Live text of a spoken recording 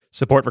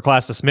Support for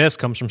Class Dismissed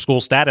comes from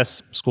School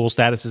Status. School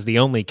Status is the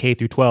only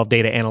K-12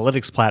 data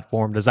analytics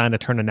platform designed to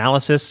turn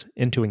analysis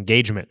into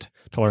engagement.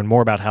 To learn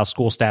more about how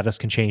School Status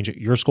can change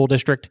your school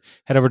district,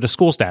 head over to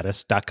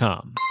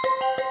schoolstatus.com.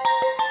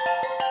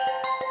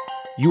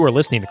 You are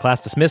listening to Class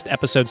Dismissed,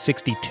 episode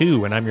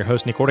 62, and I'm your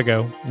host, Nick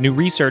Ortego. New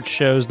research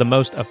shows the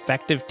most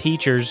effective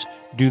teachers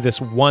do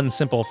this one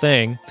simple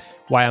thing,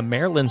 why a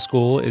Maryland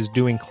school is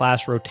doing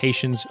class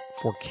rotations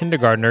for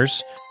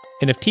kindergartners.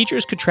 And if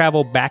teachers could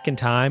travel back in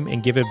time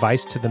and give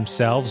advice to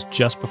themselves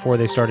just before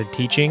they started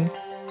teaching,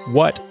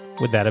 what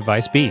would that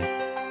advice be?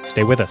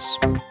 Stay with us.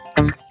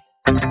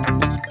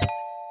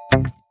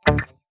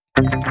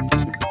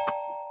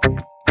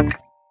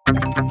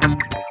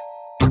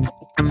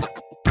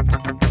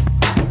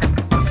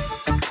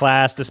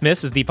 Class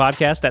Dismissed is the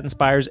podcast that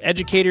inspires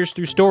educators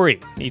through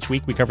story. Each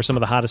week, we cover some of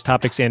the hottest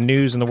topics and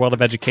news in the world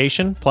of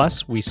education.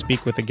 Plus, we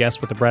speak with a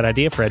guest with a bright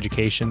idea for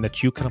education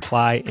that you can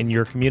apply in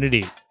your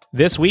community.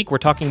 This week, we're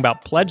talking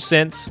about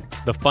PledgeCents,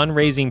 the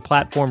fundraising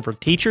platform for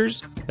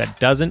teachers that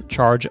doesn't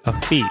charge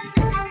a fee.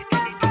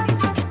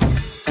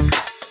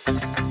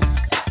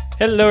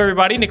 Hello,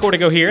 everybody. Nick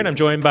Ortego here, and I'm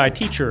joined by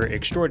teacher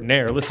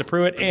extraordinaire Alyssa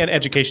Pruitt and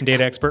education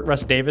data expert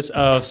Russ Davis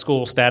of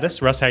School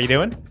Status. Russ, how you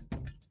doing?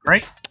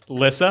 Great.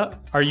 Alyssa,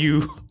 are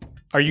you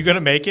going to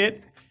make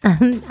it?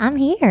 I'm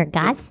here,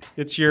 guys.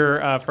 It's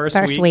your first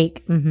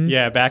week. Mm-hmm.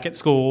 Yeah, back at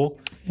school.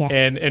 Yes.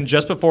 And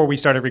just before we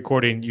started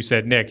recording, you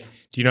said, Nick,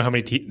 do you know how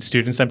many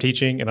students I'm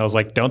teaching? And I was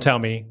like, don't tell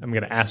me. I'm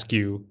going to ask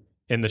you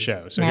in the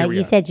show. So here we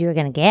you go. said you were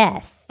going to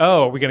guess.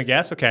 Oh, are we going to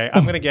guess? Okay.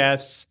 I'm going to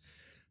guess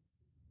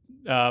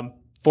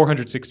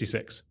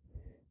 466.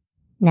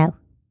 No.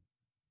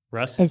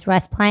 Russ? Is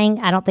Russ playing?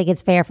 I don't think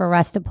it's fair for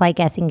Russ to play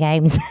guessing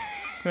games.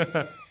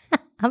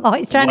 I'm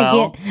always trying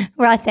to get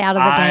Russ out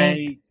of the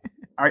game.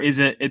 Is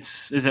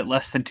it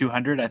less than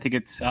 200? I think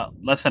it's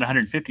less than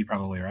 150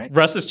 probably, right?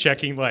 Russ is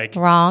checking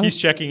wrong. He's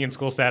checking in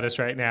School Status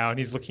right now, and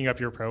he's looking up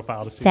your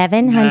profile to see.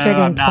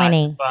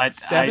 720. No, but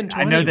 720,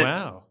 I know that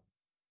wow.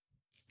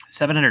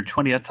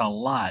 720, that's a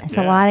lot. That's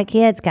a lot of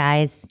kids,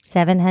 guys.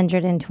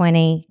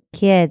 720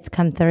 kids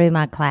come through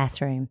my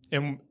classroom.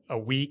 In a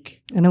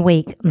week? In a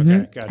week.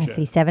 Okay, gotcha. I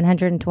see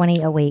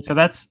 720 a week. So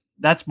that's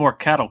more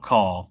cattle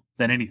call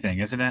than anything,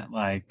 isn't it?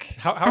 Like,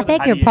 I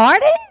beg your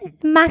pardon?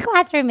 My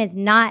classroom is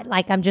not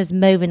like I'm just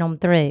moving them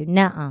through.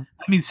 Nuh-uh. I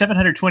mean,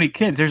 720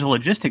 kids, there's a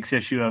logistics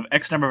issue of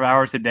X number of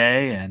hours a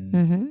day. And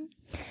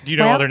Do you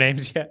know all their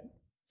names yet?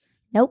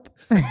 Nope.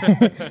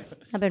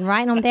 I've been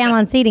writing them down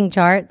on seating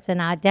charts,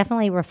 and I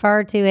definitely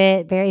refer to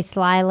it very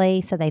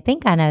slyly, so they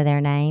think I know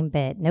their name,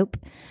 but nope.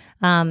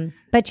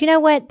 But you know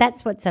what?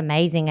 That's what's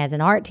amazing as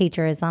an art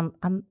teacher is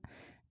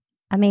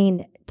I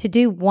mean, to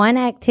do one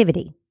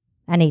activity,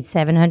 I need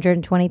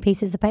 720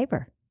 pieces of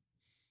paper,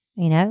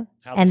 you know?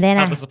 How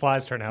the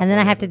supplies turn out. And then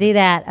I have to do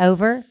that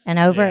over and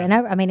over and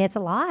over. I mean, it's a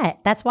lot.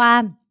 That's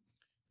why,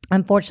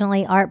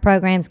 unfortunately, art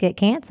programs get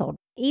canceled.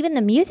 Even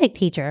the music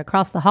teacher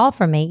across the hall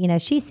from me, you know,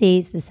 she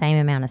sees the same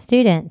amount of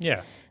students.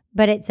 Yeah.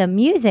 But it's a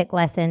music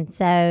lesson,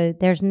 so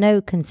there's no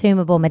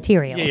consumable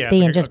materials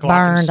being just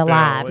burned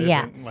alive.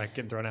 Yeah. Like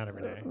getting thrown out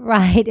every day.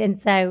 Right. And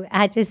so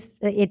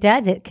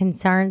it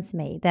concerns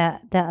me, the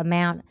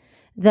amount,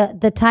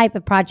 the type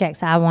of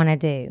projects I want to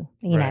do.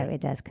 You know, it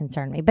does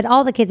concern me. But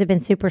all the kids have been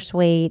super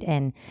sweet,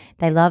 and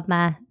they love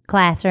my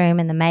classroom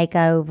and the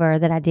makeover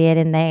that I did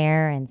in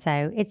there. And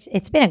so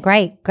it's been a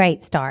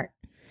great start.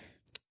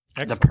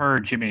 Excellent. The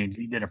purge, you mean?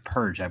 You did a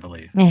purge, I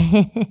believe.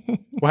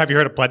 Well, have you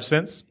heard of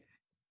PledgeCents?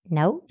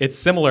 No. It's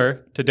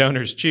similar to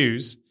Donors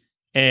Choose,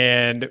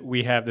 and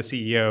we have the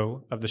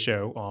CEO of the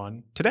show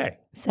on today.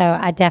 So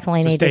I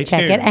definitely need to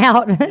check tuned. it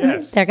out.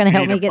 Yes. They're going to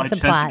help me get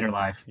supplies. In your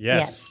life.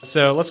 Yes.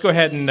 So let's go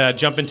ahead and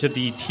jump into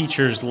the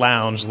Teacher's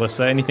Lounge,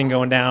 Alyssa. Anything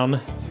going down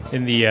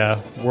in the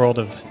world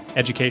of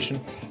education?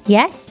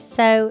 Yes.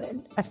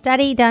 So a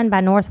study done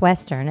by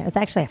Northwestern, it was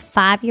actually a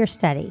 5-year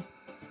study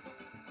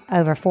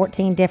over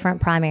 14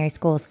 different primary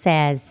schools,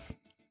 says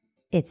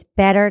it's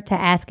better to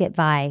ask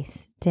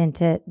advice than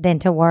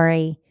to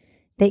worry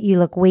that you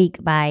look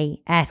weak by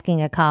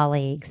asking a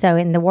colleague. So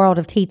in the world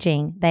of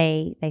teaching,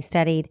 they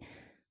studied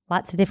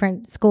lots of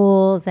different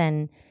schools,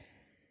 and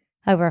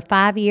over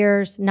 5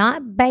 years,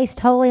 not based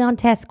wholly on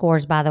test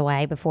scores, by the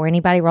way, before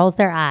anybody rolls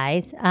their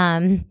eyes,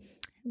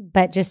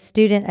 but just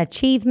student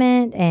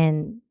achievement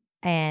and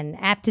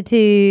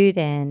aptitude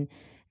and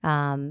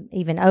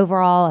even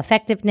overall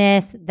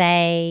effectiveness.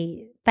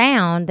 They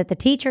found that the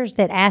teachers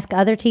that ask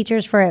other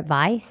teachers for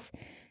advice,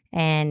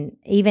 and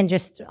even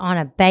just on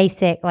a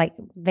basic, like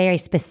very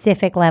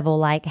specific level,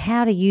 like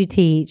how do you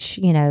teach,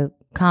 you know,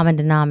 common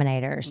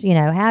denominators, you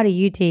know, how do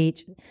you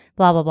teach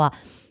blah, blah, blah,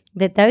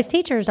 that those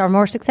teachers are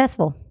more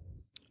successful.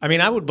 I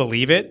mean, I would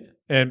believe it,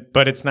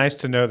 but it's nice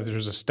to know that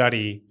there's a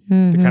study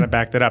to kind of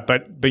back that up.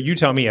 But you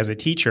tell me, as a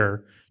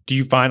teacher, do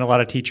you find a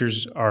lot of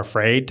teachers are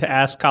afraid to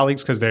ask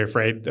colleagues because they're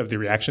afraid of the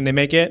reaction they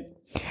may get?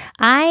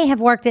 I have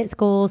worked at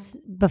schools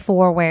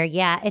before where,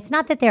 it's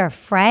not that they're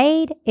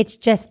afraid. It's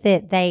just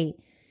that they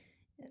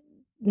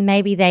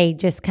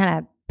just kind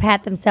of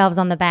pat themselves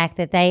on the back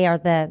that they are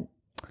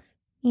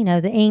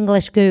the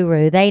English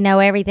guru. They know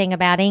everything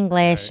about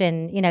English. Right.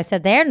 And, so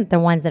they're the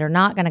ones that are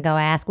not going to go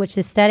ask, which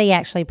the study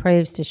actually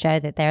proves to show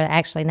that they're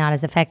actually not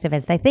as effective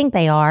as they think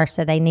they are.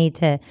 So they need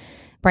to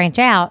branch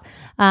out.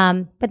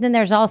 But then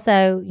there's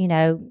also,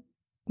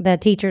 the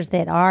teachers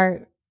that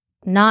are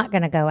not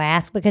going to go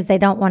ask because they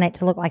don't want it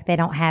to look like they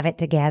don't have it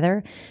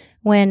together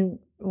when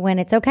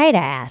it's okay to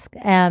ask.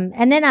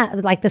 And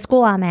then like the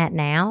school I'm at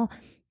now,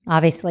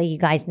 obviously, you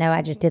guys know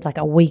I just did like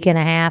a week and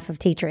a half of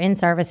teacher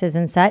in-services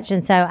and such.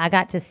 And so I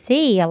got to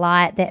see a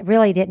lot that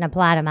really didn't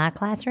apply to my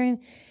classroom.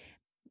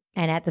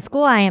 And at the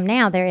school I am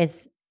now, there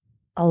is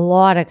a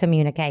lot of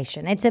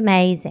communication. It's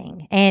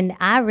amazing. And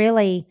I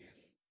really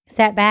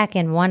sat back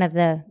in one of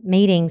the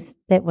meetings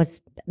that was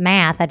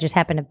math. I just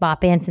happened to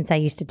bop in since I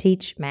used to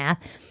teach math.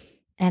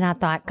 And I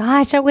thought,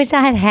 gosh, I wish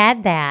I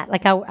had that.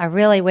 Like, I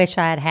really wish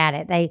I had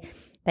it.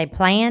 They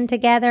plan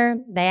together.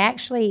 They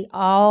actually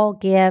all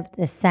give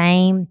the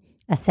same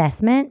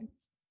assessment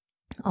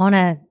on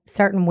a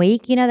certain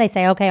week. They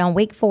say, okay, on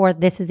week 4,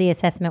 this is the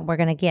assessment we're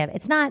going to give.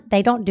 It's not,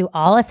 they don't do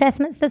all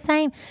assessments the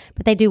same,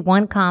 but they do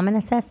one common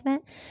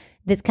assessment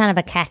that's kind of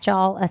a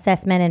catch-all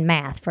assessment in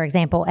math, for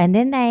example. And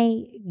then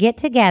they get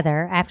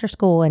together after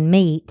school and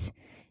meet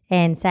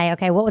and say,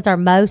 okay, what was our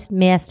most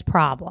missed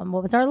problem?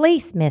 What was our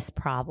least missed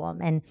problem?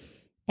 And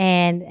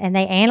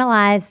they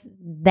analyze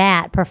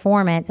that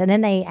performance, and then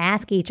they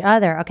ask each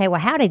other, okay,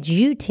 well, how did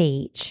you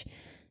teach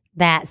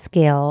that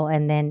skill?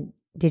 And then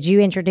did you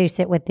introduce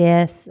it with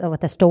this, or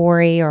with a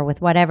story, or with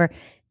whatever?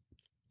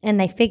 And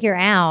they figure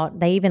out,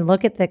 they even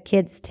look at the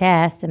kids'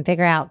 tests and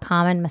figure out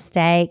common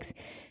mistakes.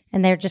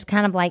 And they're just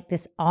kind of like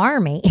this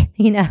army,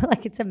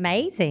 like it's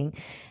amazing.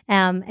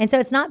 And so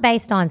it's not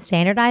based on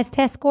standardized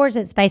test scores.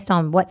 It's based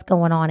on what's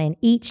going on in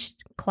each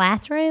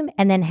classroom.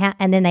 And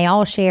then they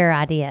all share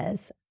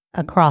ideas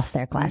across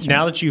their classrooms.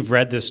 Now that you've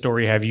read this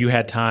story, have you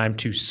had time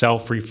to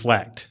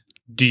self-reflect?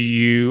 Are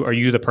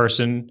you the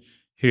person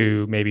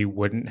who maybe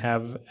wouldn't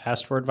have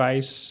asked for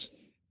advice?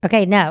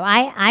 Okay, no,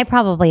 I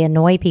probably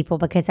annoy people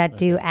because I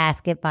do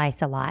ask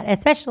advice a lot,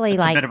 especially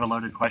That's like... a bit of a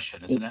loaded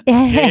question, isn't it?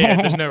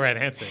 Yeah, there's no right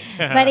answer.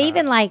 But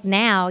even like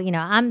now,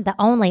 I'm the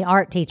only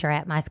art teacher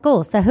at my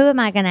school. So who am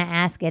I going to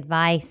ask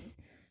advice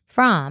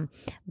from?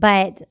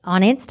 But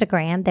on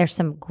Instagram, there's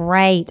some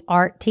great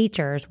art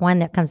teachers. One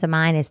that comes to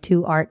mind is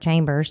 2 Art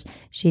Chambers.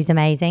 She's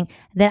amazing.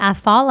 That I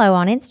follow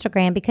on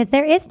Instagram because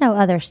there is no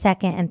other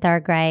 2nd and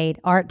 3rd grade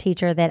art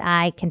teacher that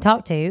I can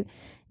talk to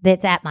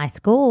that's at my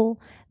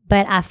school.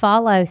 But I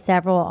follow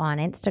several on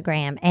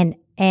Instagram,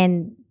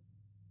 and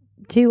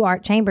 2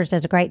 Art Chambers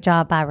does a great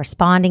job by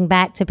responding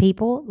back to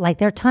people. Like,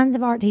 there are tons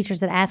of art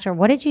teachers that ask her,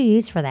 what did you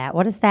use for that?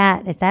 What is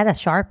that? Is that a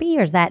Sharpie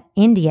or is that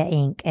India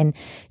ink? And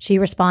she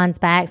responds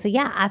back. So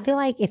yeah, I feel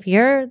like if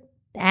you're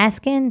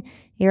asking,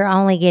 you're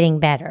only getting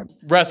better.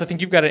 Russ, I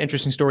think you've got an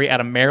interesting story out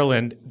of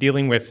Maryland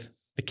dealing with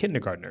the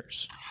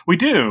kindergartners. We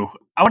do.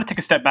 I want to take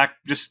a step back,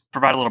 just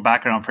provide a little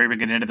background before we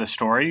get into the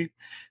story.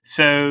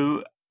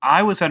 So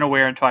I was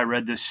unaware until I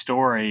read this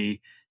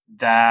story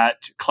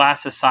that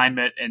class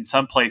assignment in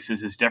some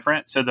places is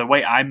different. So the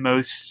way I'm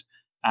most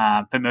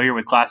familiar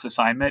with class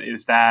assignment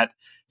is that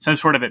some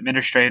sort of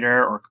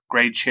administrator or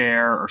grade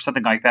chair or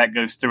something like that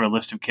goes through a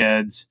list of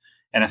kids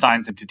and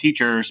assigns them to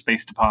teachers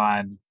based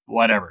upon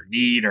whatever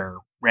need or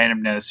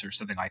randomness or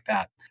something like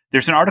that.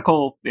 There's an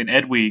article in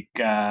Ed Week.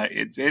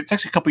 It's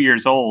actually a couple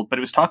years old, but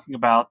it was talking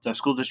about the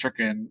school district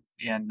in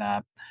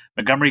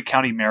Montgomery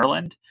County,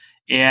 Maryland.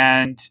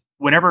 And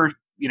whenever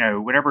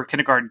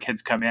kindergarten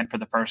kids come in for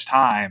the first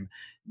time,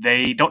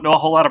 they don't know a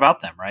whole lot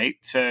about them, right?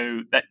 So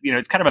that,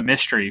 it's kind of a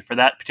mystery for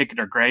that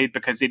particular grade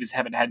because they just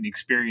haven't had any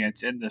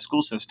experience in the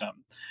school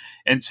system.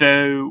 And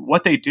so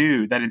what they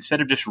do, that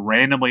instead of just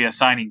randomly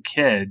assigning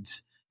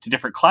kids to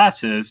different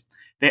classes,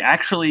 they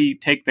actually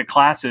take the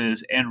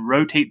classes and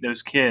rotate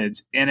those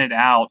kids in and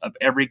out of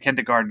every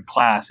kindergarten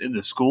class in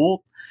the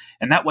school.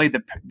 And that way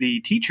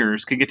the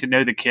teachers can get to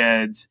know the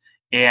kids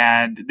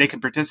and they can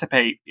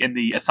participate in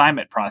the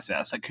assignment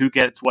process, like who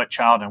gets what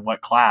child in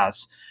what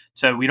class.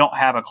 So we don't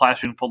have a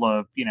classroom full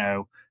of,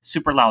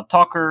 super loud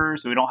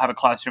talkers. We don't have a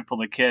classroom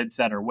full of kids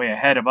that are way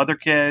ahead of other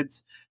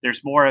kids.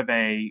 There's more of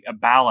a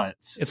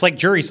balance. It's like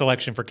jury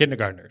selection for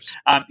kindergartners.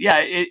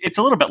 It's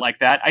a little bit like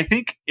that. I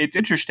think it's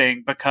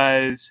interesting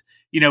because,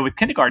 with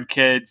kindergarten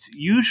kids,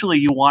 usually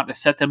you want to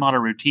set them on a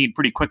routine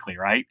pretty quickly,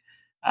 right?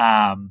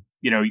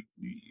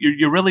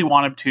 You really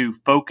want them to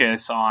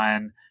focus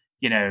on,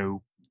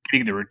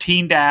 getting the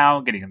routine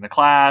down, getting in the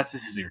class.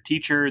 This is your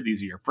teacher.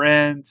 These are your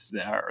friends.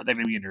 Are they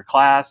going to be in your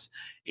class?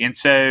 And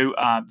so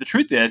the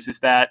truth is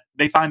that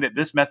they find that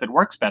this method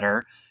works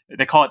better.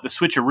 They call it the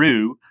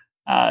switcheroo,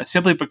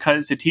 simply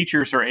because the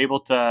teachers are able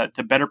to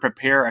better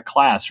prepare a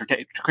class or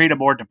to create a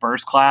more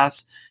diverse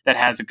class that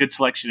has a good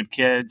selection of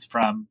kids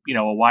from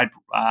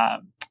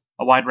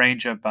a wide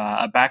range of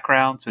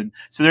backgrounds. And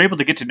so they're able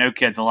to get to know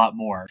kids a lot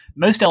more.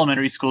 Most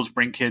elementary schools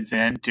bring kids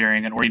in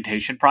during an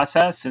orientation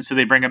process. And so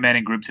they bring them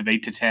in groups of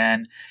 8 to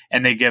 10,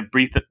 and they give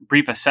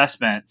brief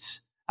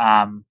assessments,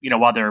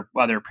 while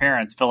their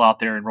parents fill out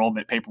their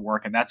enrollment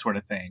paperwork and that sort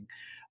of thing.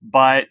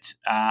 But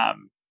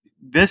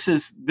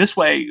this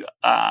way,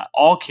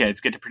 all kids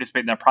get to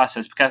participate in that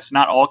process because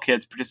not all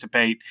kids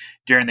participate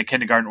during the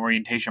kindergarten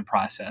orientation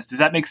process. Does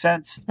that make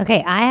sense?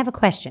 Okay, I have a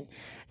question.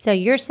 So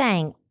you're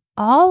saying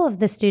all of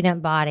the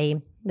student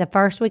body, the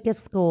first week of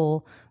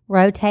school,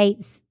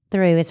 rotates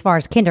through, as far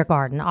as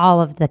kindergarten,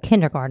 all of the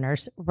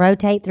kindergartners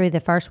rotate through the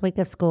first week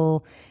of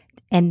school,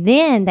 and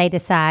then they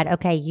decide,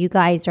 okay, you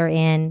guys are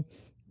in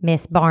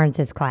Miss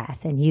Barnes's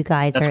class, and you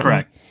guys That's are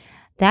correct.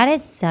 That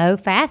is so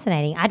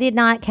fascinating. I did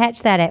not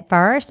catch that at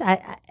first.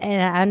 I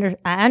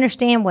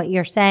understand what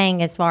you're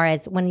saying as far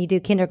as when you do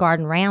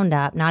kindergarten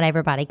roundup, not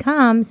everybody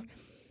comes,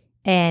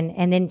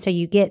 and then so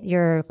you get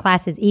your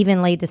classes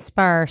evenly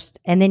dispersed,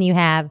 and then you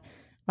have,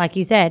 like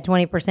you said,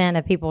 20%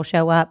 of people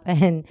show up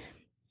and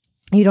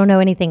you don't know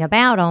anything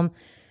about them.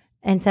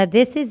 And so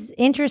this is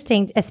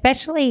interesting,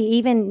 especially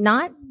even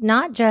not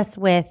just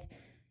with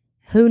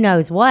who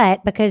knows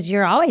what, because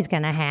you're always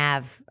going to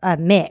have a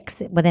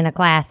mix within a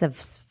class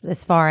of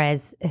as far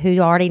as who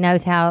already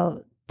knows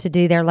how to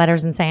do their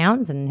letters and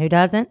sounds and who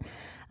doesn't.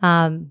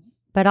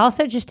 But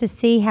also just to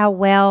see how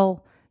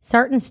well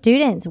certain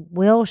students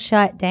will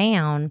shut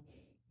down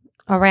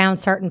around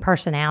certain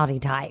personality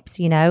types,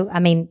 you know? I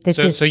mean,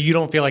 so you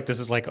don't feel like this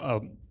is like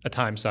a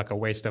time suck, a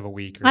waste of a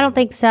week? I don't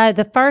think so.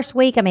 The first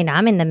week, I mean,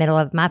 I'm in the middle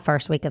of my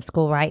first week of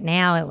school right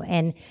now,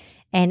 and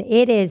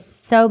it is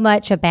so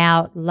much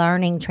about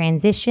learning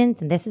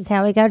transitions, and this is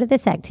how we go to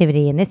this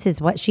activity, and this is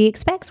what she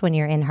expects when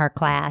you're in her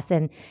class,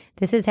 and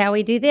this is how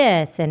we do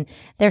this. And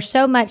there's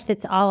so much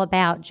that's all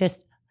about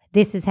just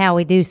this is how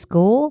we do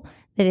school,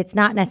 that it's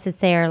not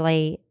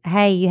necessarily,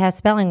 hey, you have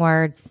spelling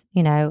words,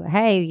 you know,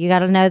 hey, you got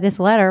to know this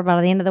letter by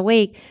the end of the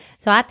week.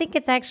 So I think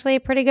it's actually a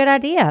pretty good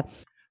idea.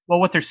 Well,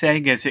 what they're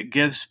saying is it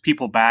gives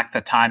people back the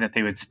time that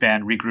they would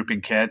spend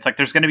regrouping kids. Like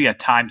there's going to be a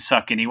time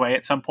suck anyway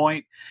at some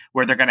point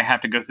where they're going to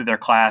have to go through their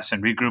class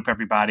and regroup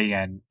everybody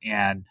and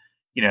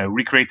you know,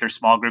 recreate their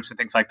small groups and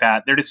things like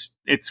that.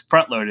 It's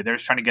front loaded. They're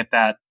just trying to get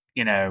that,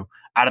 you know,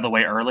 out of the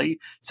way early.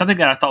 Something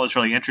that I thought was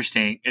really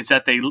interesting is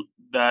that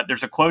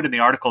there's a quote in the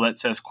article that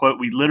says, quote,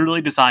 "We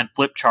literally designed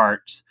flip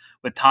charts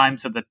with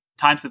times at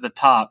the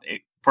top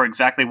for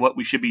exactly what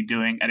we should be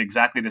doing at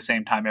exactly the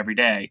same time every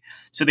day."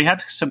 So they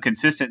have some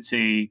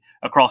consistency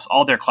across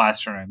all their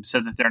classrooms so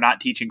that they're not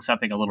teaching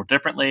something a little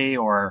differently,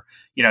 or,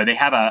 you know, they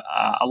have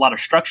a lot of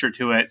structure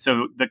to it.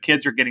 So the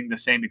kids are getting the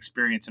same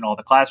experience in all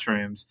the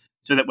classrooms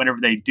so that whenever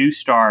they do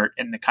start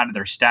in the kind of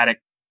their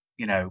static,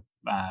 you know,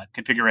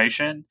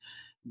 configuration,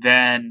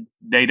 then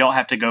they don't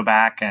have to go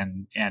back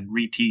and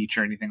reteach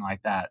or anything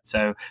like that.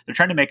 So they're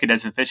trying to make it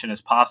as efficient as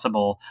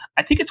possible.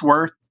 I think it's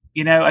worth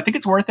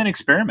an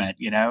experiment.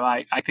 You know,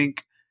 I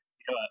think,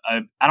 you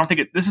know, I don't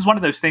think this is one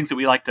of those things that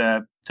we like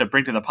to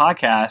bring to the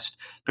podcast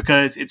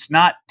because it's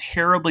not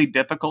terribly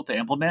difficult to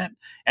implement,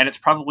 and it's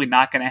probably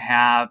not going to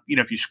have, you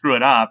know, if you screw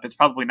it up, it's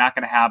probably not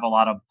going to have a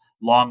lot of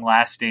long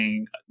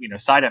lasting, you know,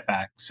 side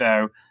effects.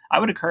 So I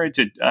would encourage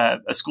a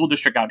school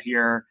district out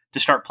here to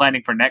start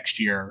planning for next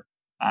year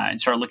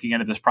and start looking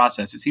into this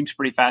process. It seems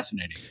pretty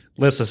fascinating.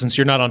 Lisa, since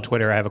you're not on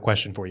Twitter, I have a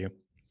question for you.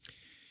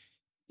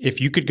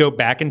 If you could go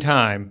back in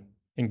time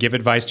and give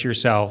advice to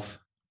yourself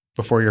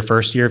before your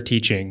first year of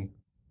teaching,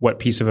 what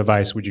piece of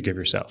advice would you give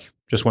yourself?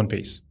 Just one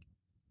piece.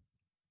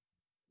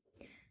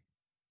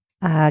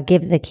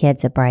 Give the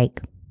kids a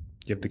break.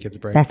 Give the kids a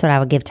break. That's what I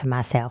would give to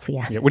myself.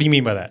 Yeah. What do you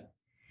mean by that?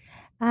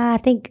 I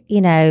think,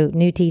 you know,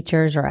 new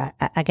teachers, or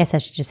I guess I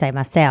should just say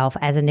myself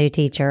as a new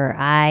teacher,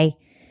 I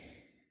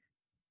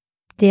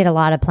did a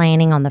lot of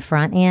planning on the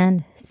front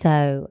end.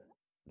 So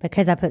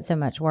because I put so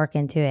much work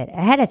into it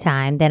ahead of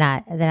time, then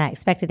I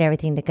expected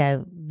everything to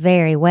go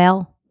very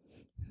well.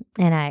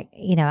 And I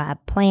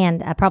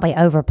probably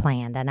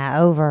over-planned and I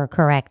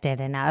over-corrected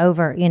and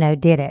I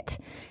did it.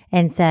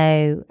 And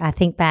so I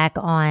think back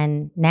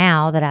on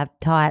now that I've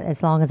taught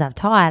as long as I've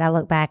taught, I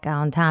look back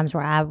on times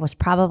where I was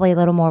probably a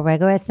little more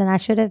rigorous than I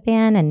should have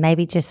been, and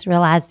maybe just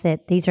realized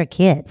that these are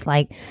kids.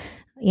 Like,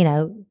 you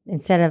know,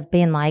 instead of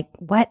being like,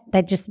 what,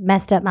 they just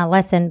messed up my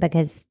lesson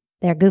because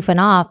they're goofing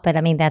off. But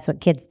I mean, that's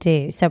what kids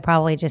do. So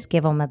probably just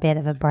give them a bit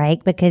of a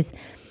break, because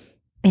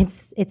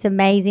it's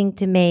amazing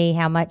to me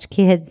how much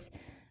kids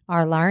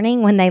are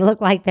learning when they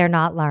look like they're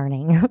not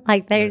learning.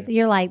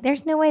 You're like,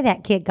 there's no way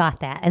that kid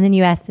got that. And then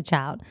you ask the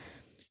child,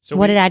 so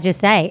what did I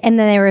just say? And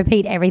then they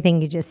repeat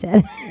everything you just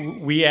said.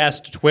 We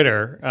asked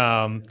Twitter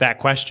that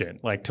question,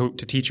 like to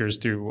teachers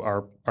through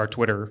our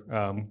Twitter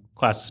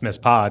Class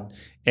Dismissed pod.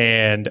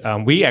 And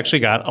we actually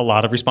got a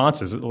lot of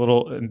responses, a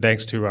little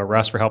thanks to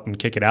Russ for helping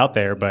kick it out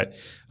there. But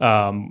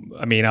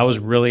I mean, I was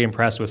really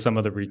impressed with some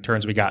of the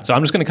returns we got. So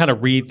I'm just going to kind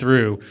of read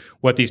through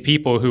what these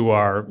people who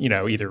are, you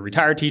know, either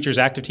retired teachers,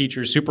 active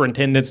teachers,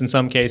 superintendents in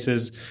some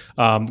cases,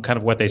 kind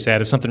of what they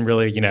said. If something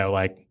really, you know,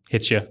 like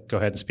hits you, go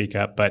ahead and speak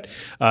up. But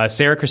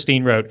Sarah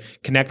Christine wrote,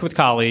 "Connect with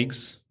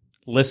colleagues,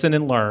 listen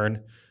and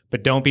learn,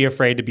 but don't be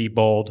afraid to be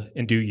bold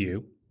and do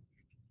you."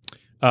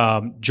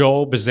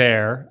 Joel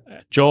Bazaire.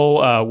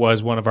 Joel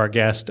was one of our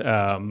guests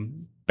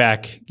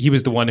back. He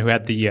was the one who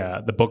had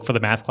the book for the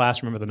math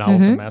class. Remember the novel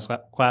for the math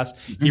class?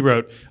 He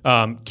wrote,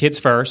 "Kids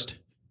first,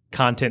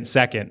 content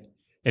second,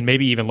 and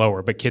maybe even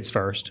lower, but kids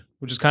first,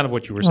 which is kind of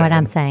what you were saying. What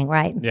I'm saying,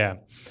 right? Yeah.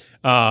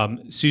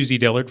 Susie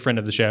Dillard, friend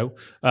of the show,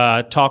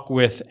 talk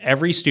with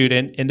every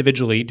student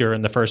individually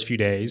during the first few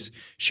days,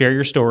 share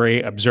your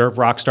story, observe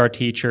rockstar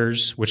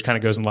teachers, which kind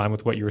of goes in line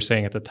with what you were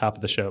saying at the top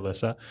of the show,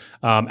 Lissa.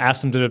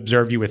 Ask them to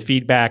observe you with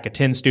feedback,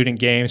 attend student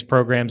games,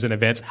 programs, and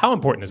events. How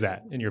important is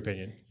that, in your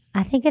opinion?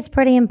 I think it's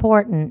pretty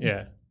important.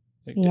 Yeah.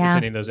 Yeah.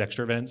 Attending those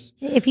extra events?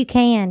 If you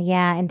can,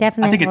 yeah, and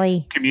definitely. I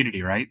think it's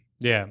community, right?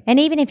 Yeah. And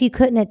even if you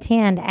couldn't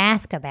attend,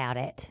 ask about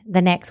it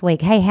the next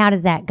week. Hey, how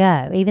did that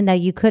go? Even though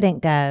you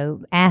couldn't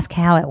go, ask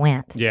how it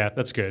went. Yeah,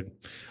 that's good.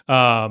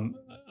 I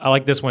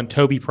like this one.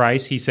 Toby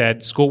Price, he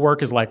said,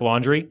 schoolwork is like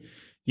laundry.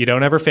 You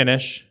don't ever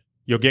finish.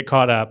 You'll get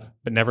caught up,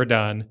 but never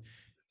done.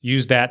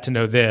 Use that to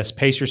know this.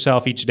 Pace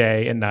yourself each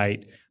day and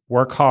night.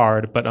 Work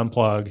hard, but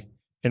unplug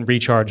and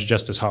recharge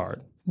just as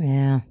hard.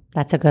 Yeah,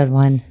 that's a good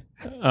one.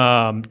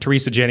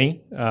 Teresa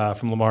Jenny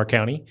from Lamar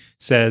County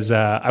says,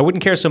 I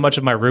wouldn't care so much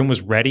if my room was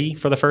ready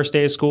for the first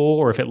day of school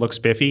or if it looks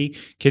spiffy.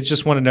 Kids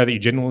just want to know that you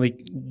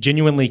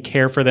genuinely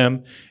care for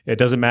them. It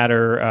doesn't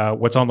matter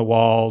what's on the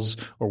walls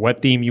or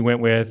what theme you went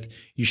with.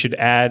 You should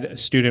add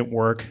student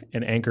work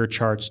and anchor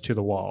charts to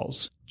the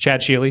walls. Chad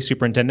Shealy,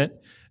 superintendent,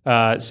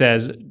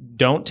 says,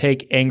 don't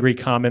take angry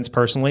comments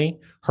personally.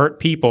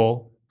 Hurt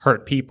people.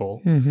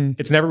 Mm-hmm.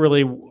 It's never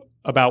really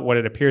about what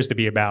it appears to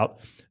be about.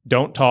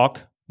 Don't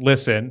talk,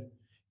 listen.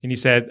 And he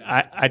said,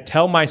 I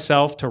tell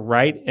myself to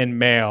write and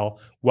mail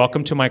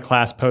welcome to my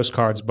class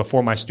postcards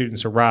before my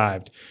students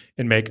arrived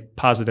and make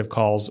positive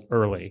calls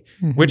early,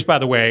 which, by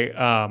the way,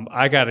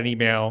 I got an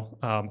email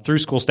through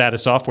school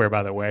status software,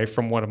 by the way,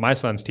 from one of my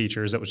son's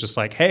teachers that was just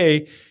like,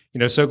 hey,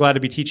 so glad to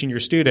be teaching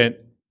your student.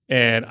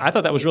 And I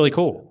thought that was really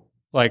cool.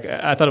 Like,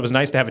 I thought it was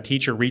nice to have a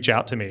teacher reach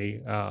out to me.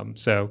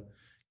 So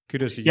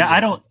kudos to you. Yeah, I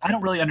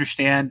don't really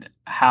understand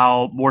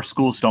how more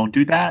schools don't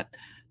do that.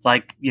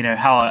 Like,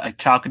 how a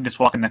child can just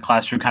walk in the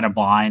classroom kind of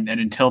blind,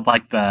 and until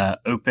like the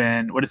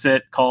open, what is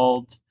it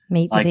called?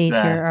 Meet the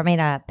teacher,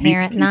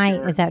 parent night.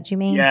 Is that what you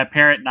mean? Yeah,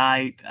 parent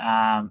night,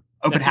 open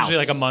that's house.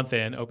 Usually like a month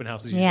in. Open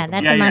house is usually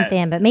a month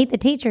in, but meet the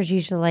teachers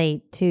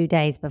usually 2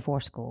 days before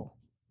school.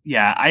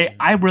 Yeah,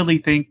 I really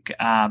think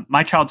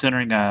my child's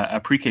entering a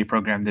pre-K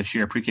program this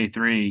year, pre-K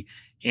 3,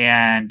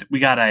 and we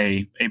got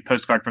a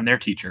postcard from their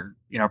teacher,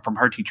 from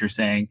her teacher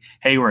saying,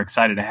 hey, we're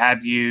excited to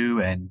have you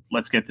and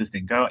let's get this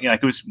thing going.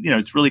 Like it was,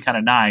 it's really kind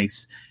of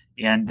nice.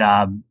 And,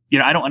 I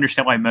don't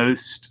understand why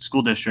most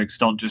school districts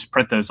don't just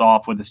print those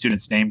off with the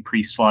student's name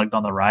pre-slugged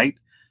on the right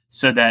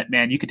so that,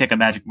 man, you could take a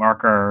magic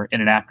marker in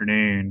an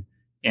afternoon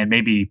and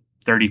maybe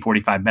 30,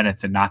 45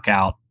 minutes and knock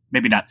out,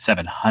 maybe not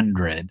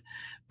 700,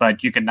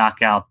 but you can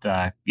knock out,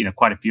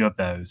 quite a few of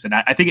those. And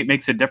I think it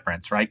makes a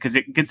difference, right? Because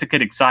it gets a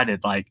kid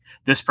excited, like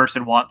this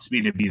person wants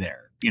me to be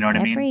there. You know what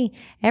I mean?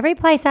 Every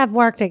place I've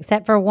worked,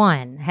 except for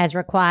one, has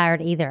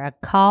required either a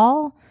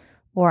call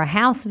or a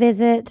house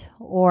visit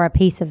or a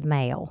piece of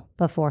mail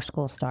before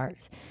school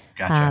starts.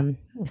 Gotcha.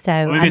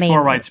 Maybe it's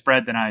more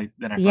widespread than I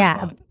first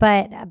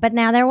thought. But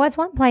now there was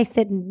one place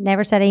that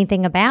never said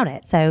anything about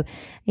it. So,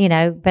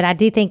 but I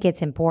do think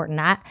it's important.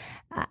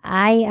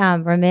 I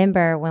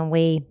remember when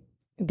we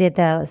did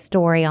the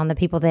story on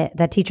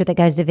the teacher that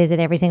goes to visit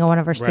every single one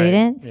of her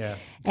students. Yeah.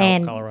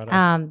 And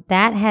Colorado.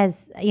 that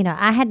has,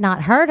 I had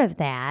not heard of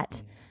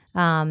that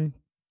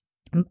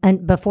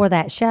and before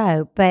that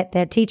show, but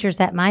the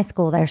teachers at my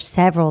school, there's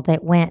several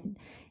that went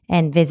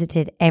and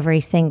visited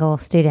every single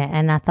student.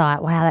 And I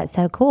thought, wow, that's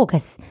so cool.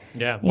 Cause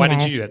why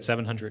did you do that?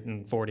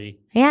 740.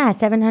 Yeah.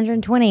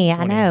 720.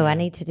 I know. I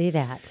need to do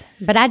that,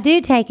 but I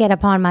do take it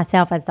upon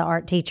myself as the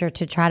art teacher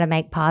to try to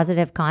make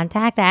positive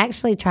contact. I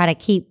actually try to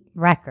keep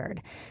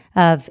record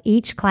of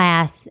each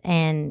class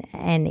and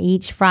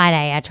each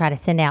Friday I try to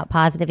send out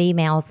positive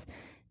emails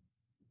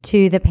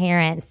to the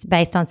parents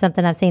based on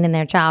something I've seen in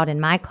their child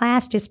in my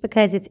class, just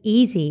because it's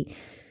easy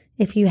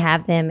if you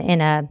have them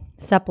in a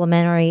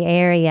supplementary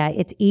area.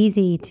 It's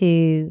easy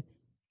to,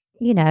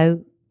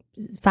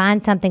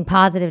 find something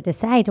positive to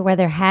say to where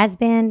there has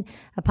been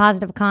a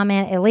positive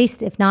comment, at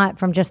least if not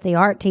from just the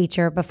art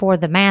teacher, before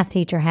the math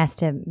teacher has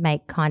to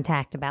make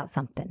contact about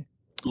something.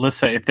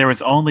 Lissa, if there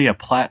was only a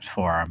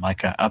platform,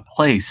 like a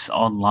place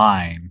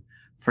online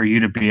for you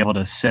to be able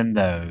to send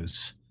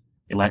those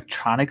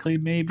electronically,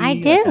 maybe? I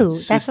do.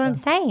 That's what I'm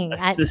saying.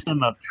 A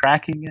system of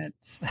tracking it.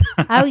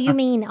 Oh, you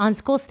mean on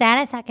school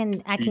status? I can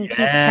keep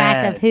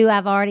track of who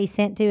I've already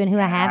sent to and who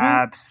I haven't?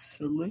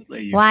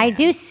 Absolutely. Well, I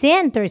do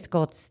send through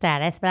school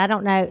status, but I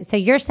don't know. So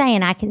you're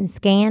saying I can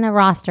scan a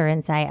roster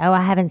and say, oh,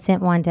 I haven't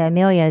sent one to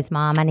Emilio's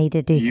mom. I need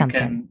to do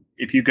something.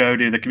 If you go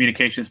to the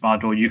communications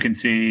module, you can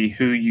see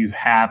who you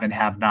have and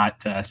have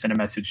not sent a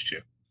message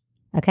to.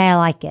 Okay, I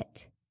like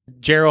it.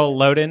 Gerald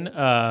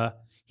Loden,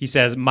 he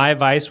says, my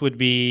advice would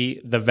be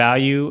the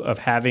value of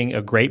having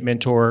a great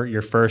mentor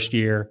your first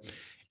year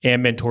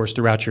and mentors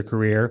throughout your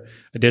career.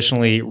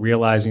 Additionally,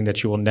 realizing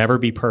that you will never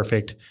be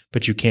perfect,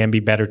 but you can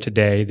be better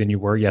today than you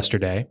were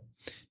yesterday.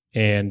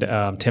 And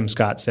Tim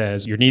Scott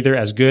says, you're neither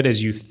as good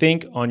as you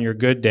think on your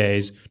good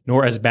days,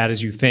 nor as bad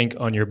as you think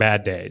on your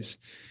bad days.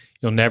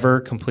 You'll never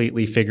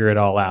completely figure it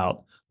all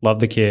out. love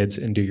the kids,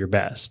 and do your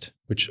best,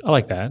 which I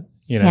like that,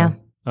 you know.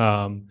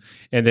 And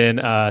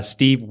then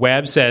Steve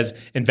Webb says,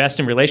 invest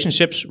in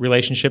relationships,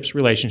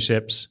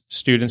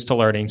 students to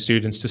learning,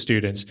 students to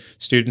students,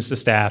 students to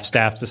staff,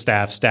 staff to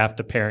staff, staff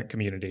to parent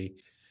community.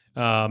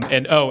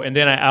 And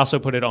then I also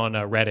put it on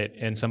Reddit,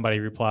 and somebody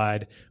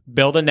replied,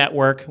 build a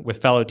network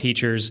with fellow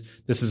teachers.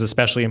 This is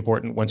especially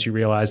important once you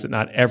realize that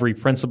not every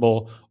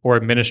principal or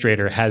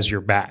administrator has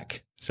your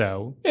back.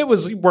 So it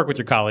was work with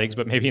your colleagues,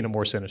 but maybe in a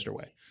more sinister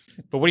way.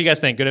 But what do you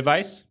guys think? Good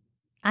advice?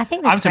 I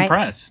think I was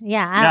impressed.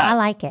 Yeah, I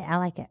like it. I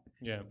like it.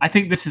 Yeah. I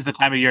think this is the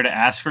time of year to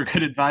ask for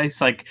good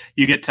advice. Like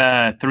you get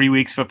to 3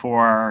 weeks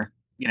before,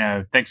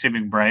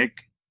 Thanksgiving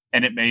break,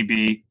 and it may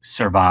be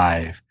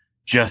survive,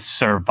 just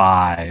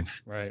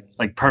survive, right?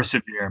 Like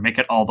persevere, make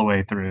it all the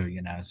way through,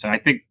 So I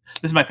think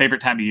this is my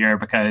favorite time of year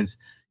because,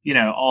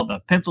 all the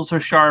pencils are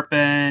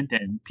sharpened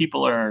and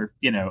people are,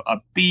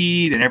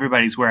 upbeat and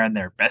everybody's wearing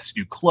their best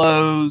new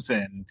clothes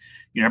and,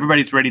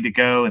 everybody's ready to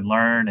go and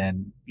learn.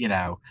 And,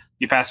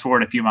 you fast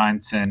forward a few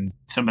months and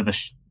some of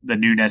the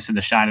newness and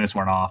the shyness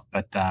worn off,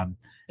 but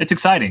it's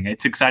exciting.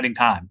 It's exciting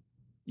time.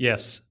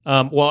 Yes.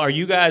 Well, are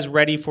you guys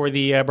ready for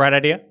the bright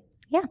idea?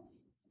 Yeah.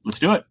 Let's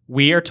do it.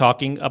 We are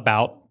talking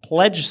about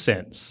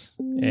PledgeCents.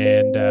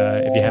 And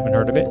if you haven't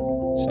heard of it,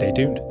 stay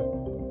tuned.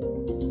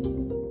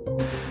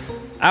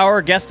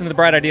 Our guest in the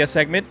Bright Idea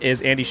segment is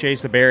Andy Shea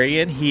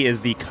Sabarian. He is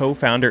the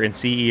co-founder and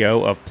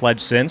CEO of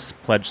PledgeCents.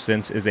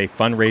 PledgeCents is a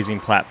fundraising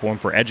platform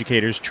for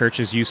educators,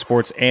 churches, youth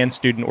sports, and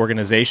student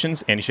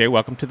organizations. Andy Shea,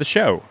 welcome to the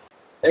show.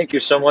 Thank you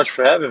so much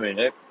for having me,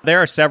 Nick. There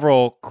are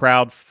several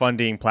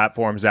crowdfunding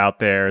platforms out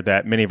there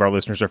that many of our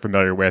listeners are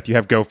familiar with. You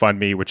have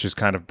GoFundMe, which is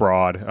kind of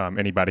broad.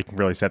 Anybody can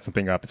really set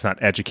something up. It's not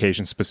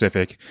education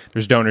specific.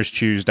 There's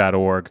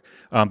DonorsChoose.org.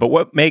 But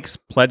what makes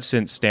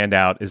PledgeCents stand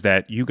out is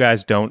that you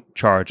guys don't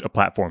charge a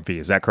platform fee.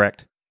 Is that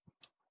correct?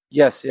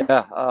 Yes,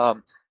 yeah.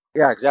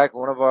 Yeah, exactly.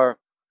 One of our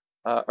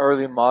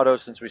early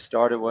mottos since we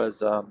started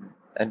was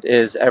and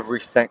is every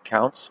cent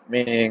counts,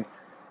 meaning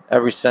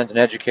every cent an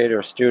educator,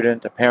 a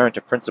student, a parent,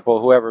 a principal,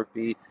 whoever it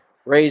be,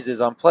 raises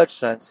on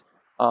PledgeCents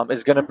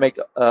is going to make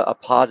a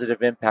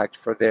positive impact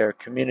for their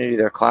community,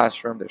 their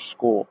classroom, their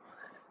school.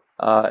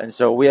 And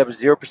so we have a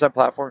 0%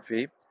 platform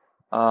fee.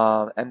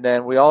 And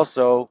then we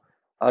also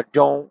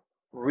don't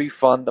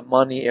refund the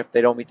money if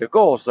they don't meet their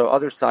goal. So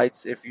other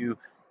sites, if you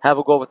have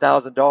a goal of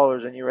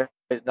 $1,000 and you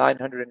raise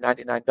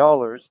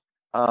 $999,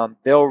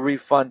 they'll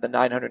refund the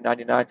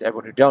 $999 to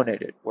everyone who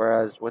donated.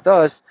 Whereas with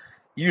us,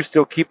 you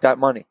still keep that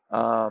money.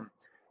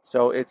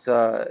 So it's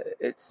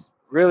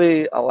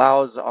really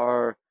allows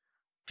our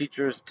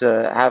teachers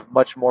to have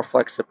much more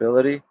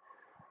flexibility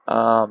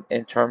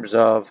in terms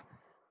of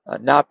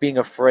not being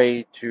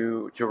afraid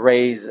to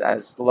raise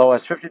as low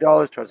as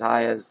 $50 to as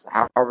high as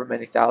however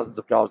many thousands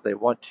of dollars they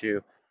want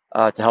to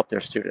help their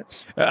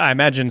students. I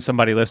imagine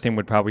somebody listening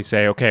would probably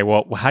say, okay,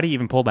 well, how do you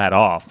even pull that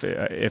off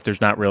if you're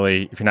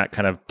not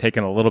kind of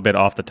taking a little bit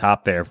off the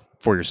top there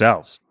for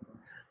yourselves?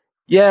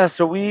 Yeah,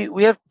 so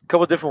we have a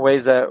couple of different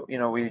ways that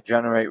we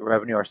generate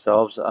revenue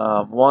ourselves.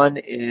 One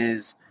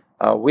is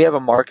we have a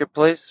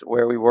marketplace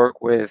where we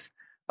work with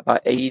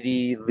about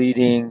 80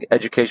 leading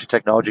education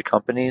technology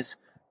companies.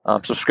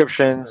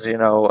 Subscriptions,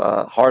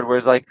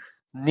 hardwares like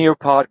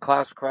Nearpod,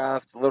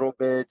 Classcraft, Little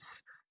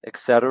Bits,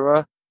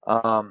 etc.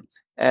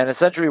 And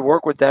essentially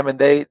work with them, and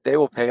they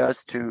will pay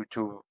us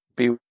to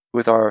be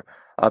with our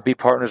be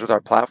partners with our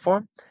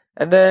platform.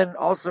 And then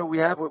also we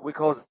have what we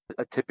call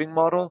a tipping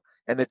model.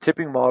 And the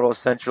tipping model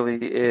essentially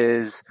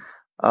is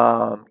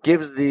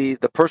gives the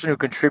person who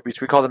contributes,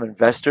 we call them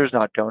investors,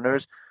 not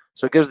donors.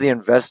 So it gives the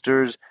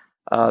investors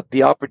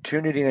the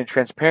opportunity and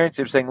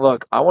transparency of saying,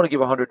 look, I want to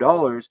give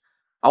 $100.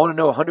 I want to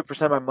know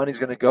 100% of my money is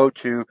going to go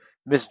to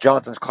Miss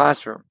Johnson's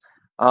classroom.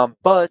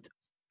 But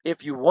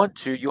if you want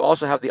to, you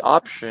also have the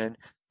option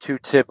to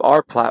tip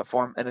our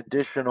platform an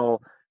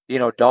additional,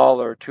 $1,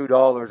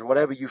 $2,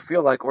 whatever you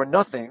feel like, or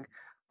nothing.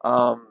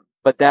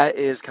 But that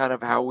is kind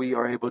of how we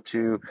are able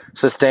to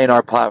sustain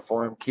our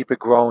platform, keep it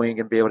growing,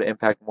 and be able to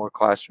impact more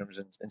classrooms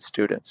and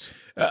students.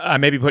 I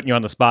may be putting you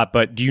on the spot,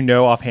 but do you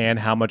know offhand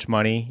how much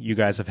money you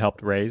guys have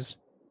helped raise?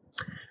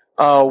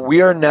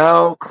 We are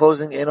now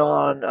closing in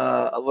on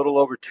a little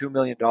over $2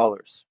 million.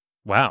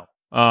 Wow.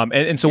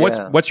 And so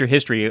what's your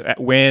history?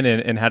 When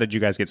and how did you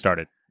guys get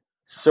started?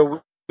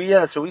 So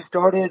we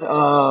started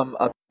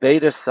a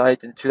beta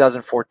site in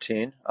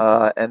 2014,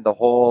 and the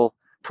whole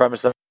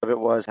premise of it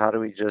was, how do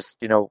we just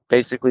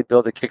basically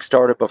build a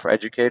Kickstarter but for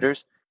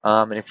educators,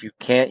 and if you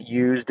can't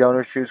use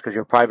DonorsChoose because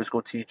you're a private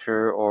school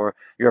teacher or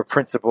you're a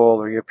principal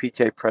or you're a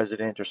PTA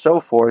president or so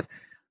forth,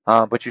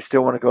 but you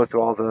still want to go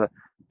through all the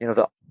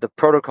the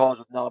protocols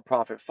with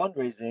nonprofit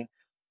fundraising,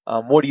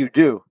 what do you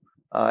do?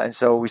 And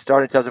so we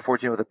started in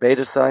 2014 with a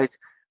beta site,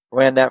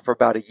 ran that for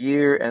about a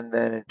year, and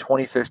then in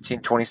 2015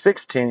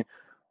 2016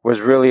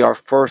 was really our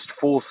first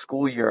full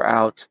school year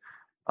out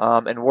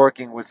and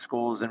working with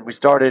schools. And we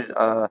started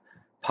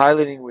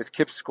piloting with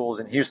KIPP schools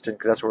in Houston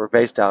because that's where we're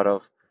based out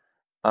of.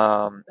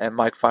 And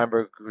Mike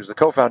Feinberg, who's the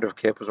co-founder of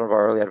KIPP, was one of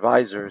our early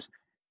advisors.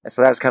 And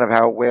so that's kind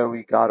of where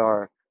we got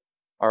our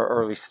our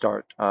early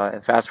start.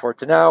 And fast forward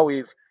to now,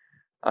 we've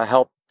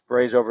helped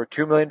raise over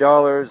 $2 million,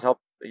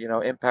 helped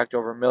impact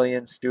over 1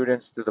 million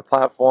students through the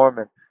platform,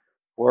 and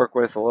work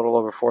with a little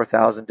over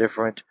 4,000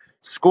 different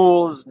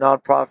schools,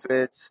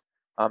 nonprofits,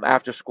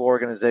 after-school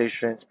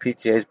organizations,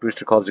 PTAs,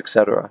 booster clubs,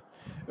 etc.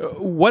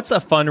 What's a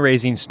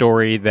fundraising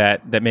story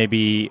that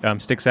maybe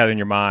sticks out in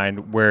your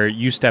mind where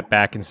you stepped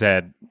back and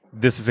said,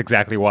 this is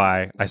exactly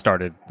why I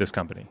started this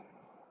company?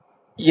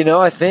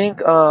 I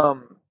think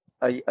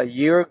a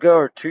year ago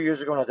or 2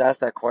 years ago when I was asked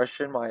that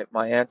question,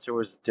 my answer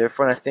was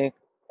different. I think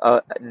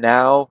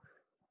now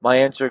my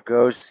answer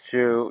goes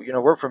to,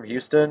 we're from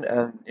Houston,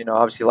 and,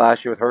 obviously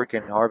last year with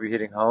Hurricane Harvey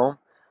hitting home,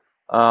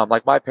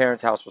 like my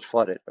parents' house was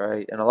flooded,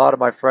 right? And a lot of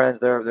my friends,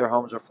 their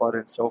homes are flooded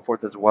and so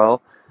forth as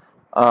well.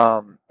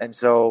 And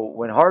so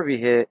when Harvey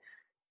hit,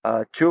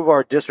 two of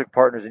our district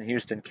partners in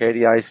Houston,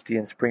 Katy ISD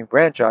and Spring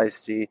Branch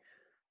ISD,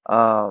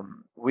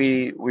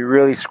 we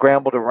really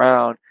scrambled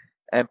around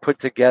and put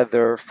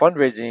together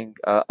fundraising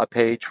a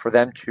page for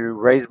them to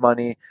raise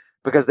money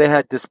because they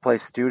had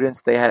displaced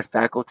students, they had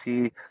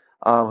faculty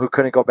who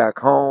couldn't go back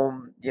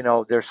home.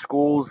 Their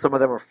schools, some of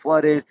them were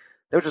flooded.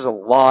 There was just a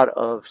lot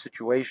of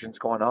situations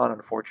going on,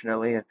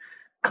 unfortunately, and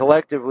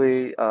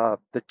collectively,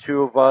 the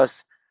two of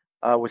us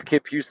with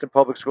KIPP Houston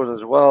Public Schools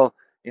as well,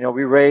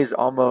 we raised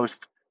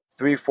almost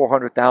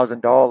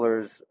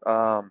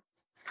 $400,000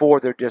 for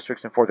their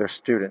districts and for their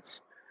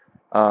students.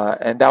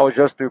 And that was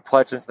just through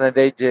PledgeCents. And then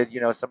they did,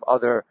 some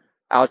other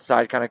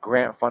outside kind of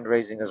grant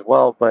fundraising as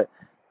well. But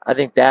I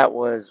think that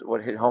was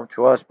what hit home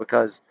to us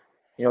because,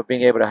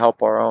 being able to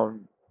help our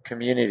own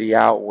community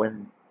out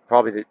when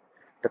probably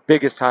the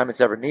biggest time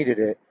it's ever needed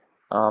it,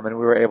 and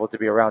we were able to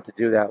be around to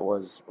do that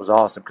was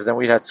awesome. Because then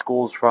we had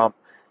schools from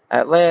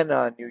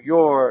Atlanta, New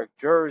York,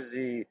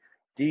 Jersey,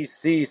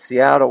 DC,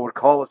 Seattle would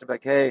call us and be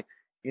like, hey,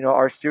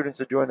 our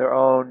students are doing their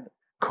own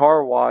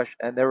car wash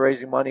and they're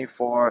raising money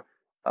for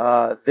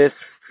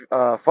this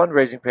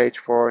fundraising page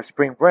for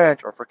Spring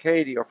Branch or for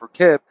Katy or for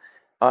KIPP,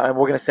 and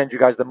we're going to send you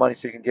guys the money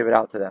so you can give it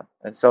out to them.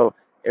 And so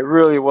it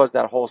really was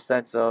that whole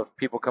sense of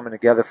people coming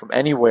together from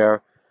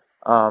anywhere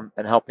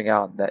and helping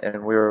out.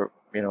 And we were,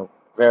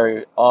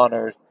 very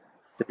honored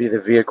to be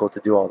the vehicle to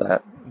do all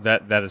that.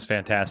 That is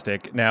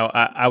fantastic. Now,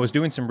 I was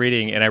doing some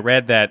reading, and I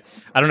read that,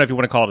 I don't know if you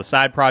want to call it a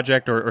side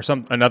project or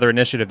another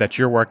initiative that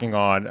you're working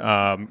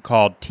on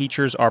called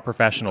Teachers Are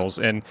Professionals.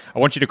 And I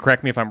want you to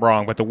correct me if I'm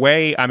wrong, but the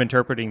way I'm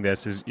interpreting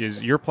this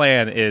is your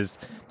plan is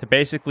to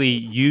basically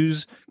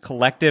use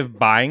collective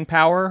buying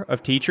power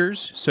of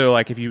teachers. So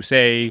like if you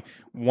say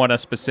want a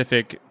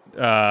specific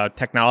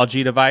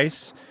technology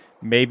device,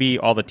 maybe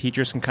all the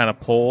teachers can kind of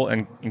pull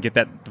and get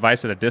that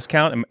device at a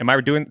discount. Am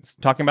I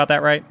talking about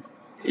that right?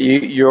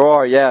 You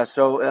are, yeah.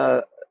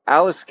 So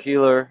Alice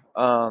Keeler,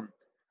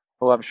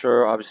 who I'm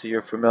sure obviously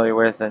you're familiar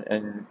with,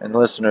 and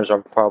listeners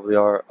probably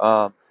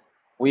are.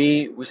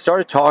 We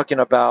started talking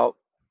about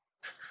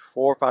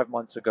 4 or 5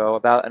 months ago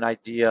about an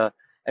idea,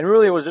 and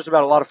really it was just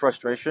about a lot of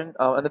frustration.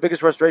 And the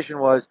biggest frustration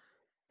was,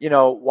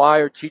 why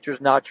are teachers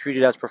not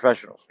treated as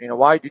professionals?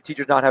 Why do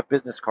teachers not have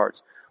business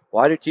cards?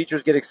 Why do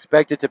teachers get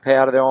expected to pay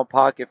out of their own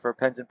pocket for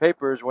pens and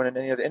papers when in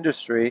any other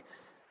industry,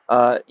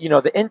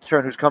 the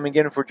intern who's coming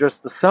in for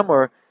just the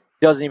summer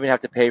doesn't even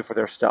have to pay for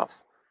their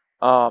stuff?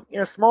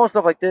 Small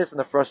stuff like this and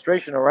the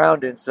frustration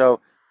around it. And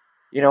so,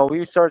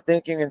 we started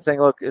thinking and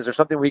saying, look, is there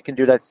something we can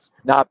do that's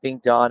not being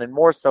done? And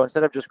more so,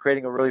 instead of just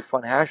creating a really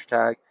fun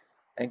hashtag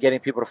and getting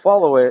people to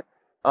follow it,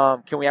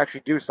 can we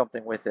actually do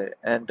something with it?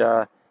 And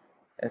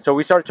so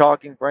we started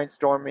talking,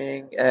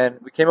 brainstorming, and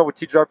we came up with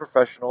Teachers Are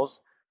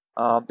Professionals.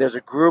 There's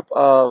a group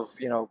of,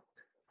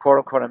 quote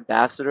unquote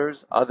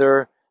ambassadors,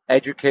 other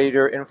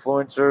educator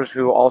influencers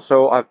who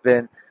also have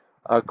been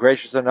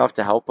gracious enough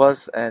to help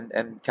us and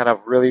kind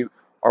of really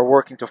are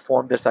working to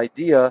form this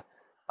idea.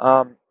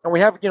 And we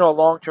have, a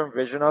long-term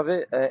vision of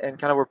it, and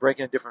kind of we're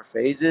breaking in different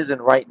phases. And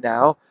right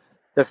now,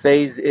 the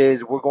phase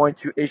is we're going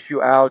to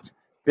issue out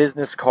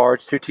business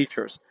cards to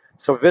teachers.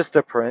 So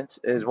Vistaprint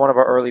is one of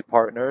our early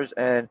partners,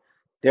 and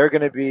they're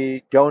going to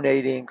be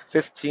donating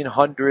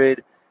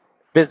 1,500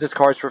 business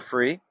cards for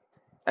free.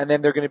 And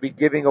then they're going to be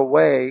giving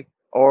away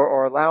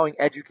or allowing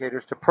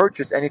educators to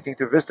purchase anything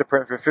through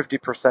Vistaprint for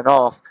 50%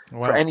 off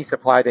for any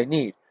supply they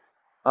need.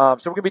 So we're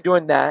going to be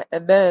doing that.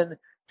 And then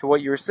to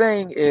what you were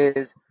saying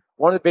is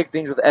one of the big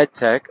things with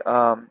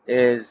EdTech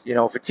is,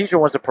 if a teacher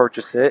wants to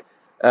purchase it,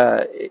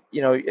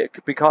 it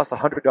could be cost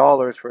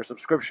 $100 for a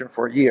subscription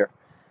for a year.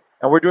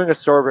 And we're doing a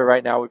survey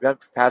right now. We've done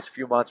for the past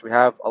few months. We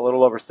have a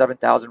little over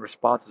 7,000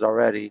 responses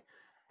already.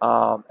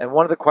 And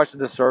one of the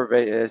questions of the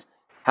survey is,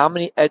 how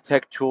many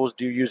EdTech tools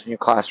do you use in your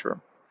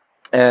classroom?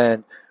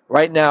 And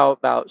right now,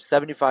 about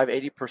 75,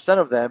 80%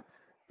 of them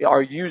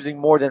are using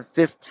more than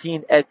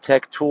 15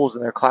 EdTech tools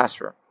in their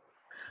classroom.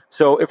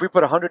 So if we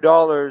put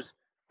 $100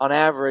 on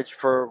average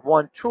for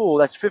one tool,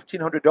 that's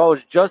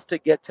 $1,500 just to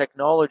get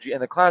technology in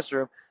the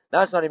classroom.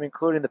 That's not even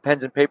including the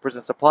pens and papers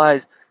and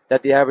supplies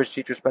that the average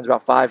teacher spends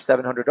about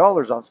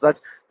 $500-$700 on. So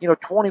that's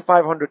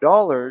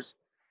 $2,500,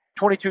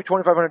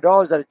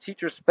 $2,500 that a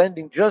teacher's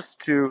spending just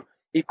to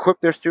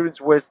equip their students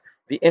with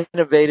the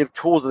innovative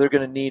tools that they're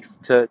going to need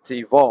to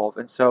evolve.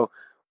 And so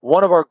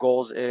one of our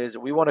goals is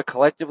we want to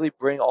collectively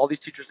bring all these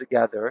teachers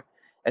together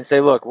and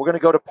say, look, we're going to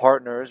go to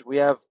partners. We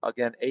have,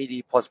 again,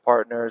 80 plus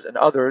partners and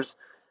others,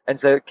 and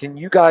say, can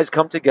you guys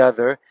come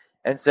together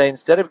and say,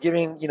 instead of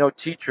giving,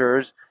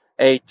 teachers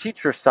a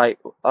teacher site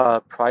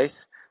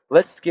price,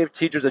 let's give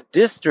teachers a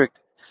district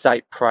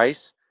site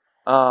price.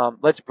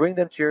 Let's bring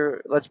them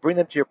to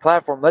your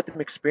platform. Let them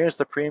experience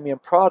the premium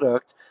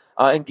product,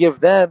 and give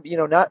them,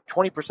 not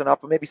 20% off,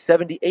 but maybe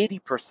 70,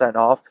 80%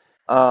 off,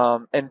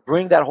 and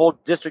bring that whole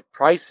district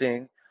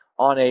pricing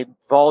on a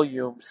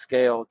volume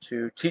scale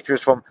to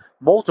teachers from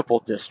multiple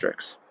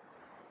districts.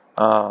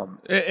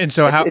 And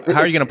so how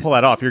are you going to pull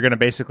that off? You're going to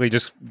basically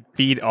just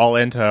feed all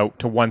into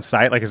one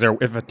site? Like,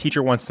 if a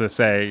teacher wants to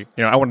say,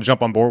 I want to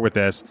jump on board with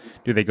this,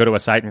 do they go to a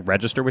site and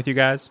register with you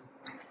guys?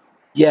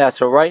 Yeah,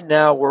 so right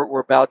now we're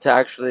about to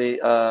actually,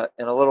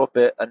 in a little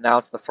bit,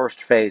 announce the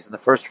first phase. And the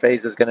first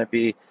phase is going to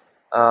be,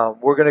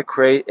 we're going to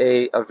create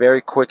a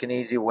very quick and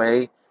easy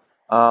way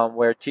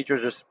where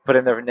teachers just put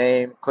in their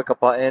name, click a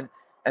button,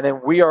 and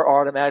then we are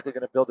automatically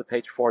going to build the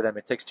page for them.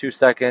 It takes 2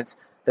 seconds.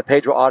 The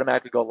page will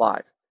automatically go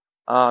live.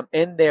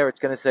 In there, it's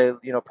going to say,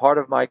 part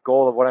of my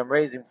goal of what I'm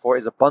raising for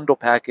is a bundle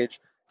package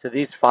to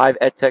these 5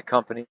 edtech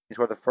companies,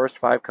 who are the first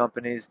 5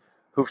 companies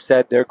who've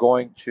said they're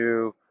going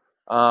to,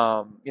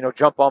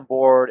 jump on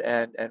board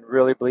and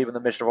really believe in the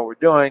mission of what we're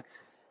doing.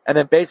 And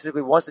then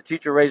basically, once the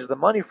teacher raises the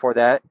money for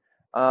that,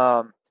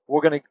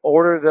 we're going to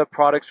order the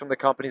products from the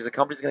companies. The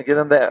company's going to give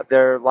them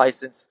their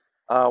license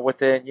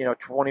within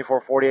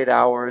 24, 48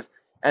 hours.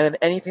 And then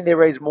anything they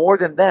raise more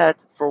than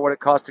that for what it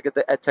costs to get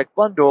the EdTech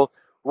bundle,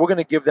 we're going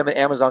to give them an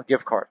Amazon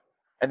gift card.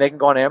 And they can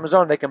go on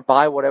Amazon, they can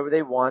buy whatever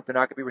they want. They're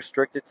not going to be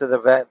restricted to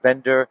the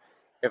vendor.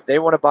 If they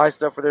want to buy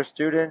stuff for their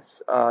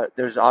students,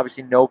 there's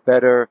obviously no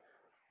better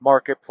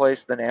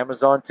marketplace than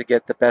Amazon to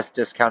get the best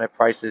discounted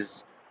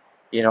prices,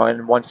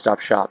 in one-stop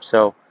shop.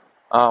 So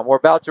we're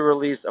about to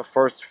release a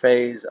first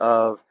phase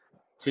of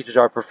Teachers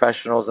Are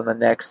Professionals in the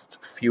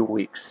next few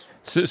weeks.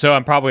 So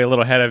I'm probably a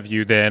little ahead of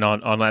you then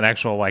on that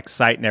actual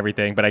site and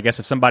everything. But I guess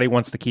if somebody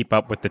wants to keep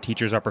up with the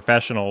Teachers Are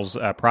Professionals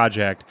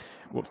project,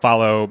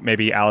 follow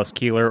maybe Alice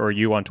Keeler or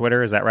you on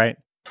Twitter. Is that right?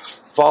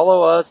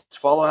 Follow us.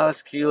 Follow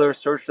Alice Keeler.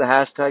 Search the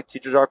hashtag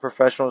Teachers Are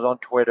Professionals on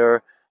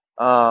Twitter.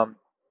 And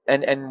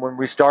when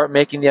we start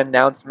making the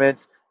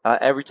announcements,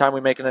 every time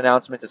we make an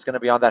announcement, it's going to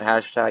be on that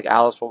hashtag.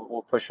 Alice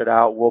will push it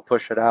out. We'll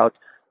push it out.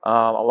 A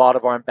lot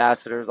of our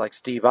ambassadors like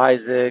Steve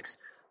Isaacs,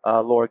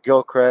 Laura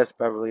Gilchrist,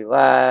 Beverly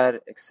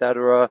Ladd,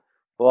 etc.,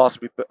 will also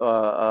be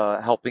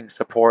helping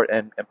support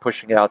and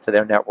pushing it out to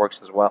their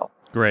networks as well.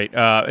 Great.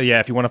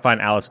 If you want to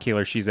find Alice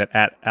Keeler, she's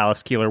at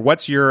Alice Keeler.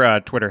 What's your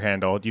Twitter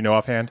handle? Do you know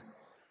offhand?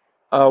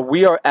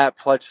 We are at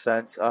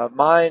PledgeCents.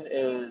 Mine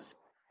is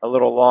a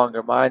little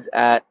longer. Mine's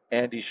at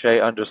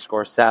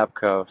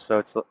 @AndyShea_Sabco. So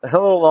it's a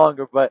little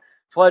longer, but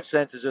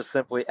PledgeCents is just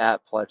simply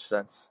at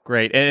PledgeCents.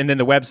 Great. And then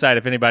the website,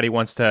 if anybody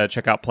wants to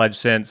check out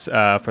PledgeCents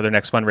for their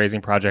next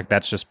fundraising project,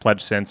 that's just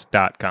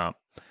PledgeCents.com.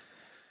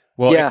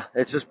 Well, yeah,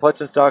 it's just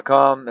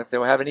PledgeCents.com. If they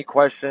have any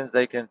questions,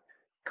 they can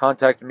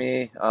contact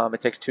me. It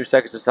takes 2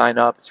 seconds to sign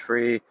up. It's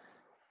free.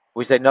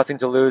 We say nothing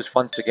to lose,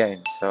 funds to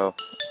gain. So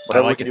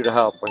whatever we can do to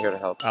help, we're here to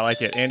help. I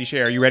like it. Andy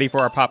Shea, are you ready for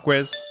our pop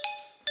quiz?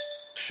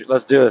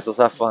 Let's do this. Let's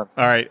have fun.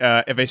 All right.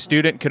 If a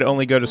student could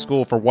only go to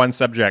school for one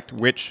subject,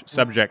 which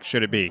subject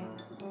should it be?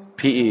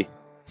 PE.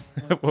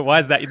 Why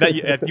is that?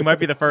 You might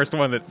be the first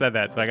one that said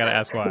that, so I got to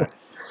ask why.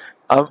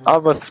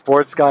 I'm a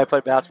sports guy. I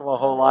played basketball my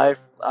whole life.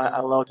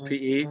 I loved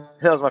PE.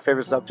 That was my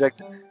favorite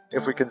subject,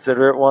 if we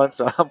consider it one,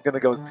 so I'm going to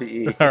go with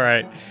PE. All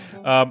right.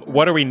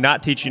 What are we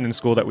not teaching in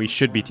school that we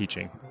should be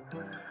teaching?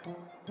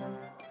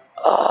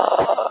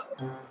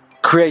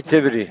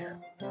 Creativity.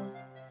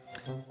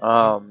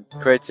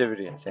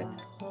 Creativity, I think.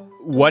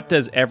 What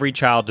does every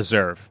child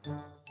deserve?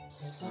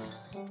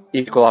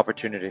 Equal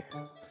opportunity.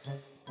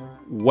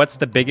 What's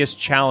the biggest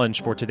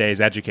challenge for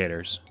today's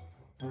educators?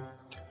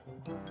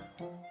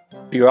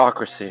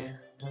 Bureaucracy.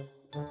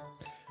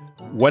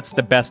 What's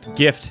the best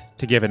gift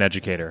to give an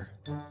educator?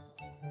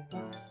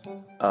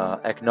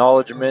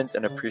 Acknowledgement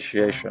and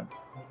appreciation.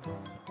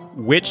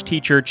 Which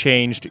teacher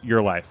changed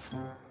your life?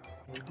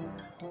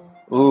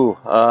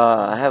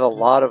 I have a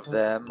lot of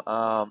them.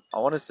 I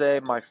want to say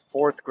my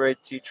 4th grade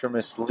teacher,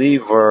 Miss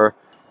Lever,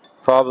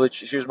 probably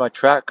she was my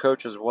track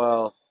coach as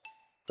well,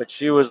 but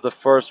she was the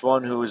first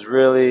one who was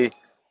really,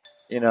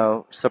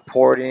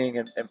 supporting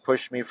and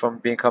pushed me from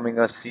becoming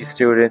a C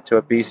student to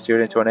a B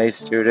student to an A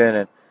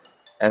student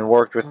and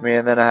worked with me.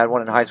 And then I had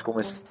one in high school,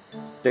 Miss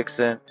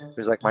Dixon,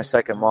 who's like my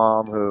second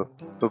mom, who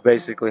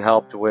basically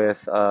helped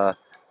with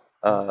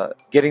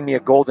getting me a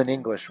gold in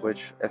English,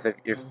 which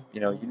if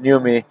you knew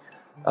me,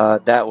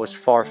 that was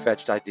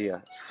far-fetched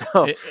idea.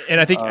 So,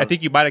 and I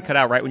think you might have cut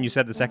out right when you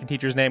said the second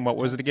teacher's name. What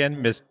was it again?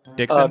 Miss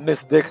Dixon?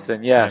 Miss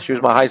Dixon, yeah. She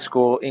was my high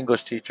school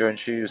English teacher, and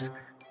she was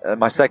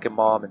my second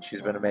mom, and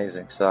she's been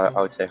amazing. So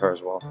I would say her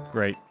as well.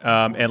 Great.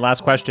 And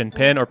last question,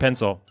 pen or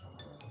pencil?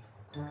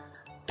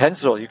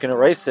 pencil. You can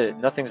erase it.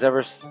 Nothing's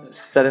ever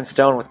set in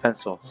stone with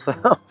pencil. So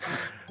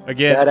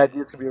again, bad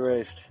ideas can be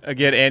erased.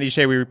 Again, Andy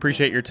Shea, we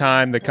appreciate your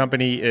time. The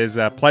company is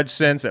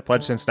PledgeCents at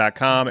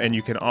PledgeCents.com, and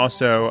you can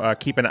also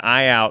keep an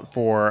eye out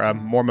for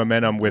more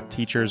momentum with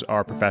Teachers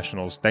Are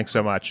Professionals. Thanks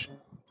so much.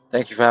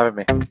 Thank you for having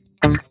me.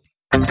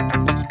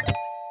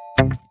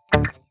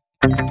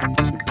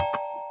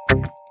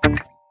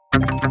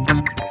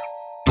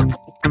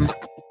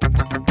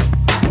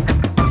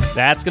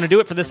 That's going to do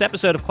it for this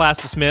episode of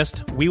Class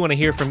Dismissed. We want to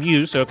hear from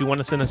you, so if you want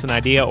to send us an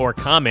idea or a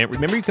comment,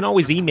 remember you can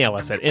always email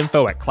us at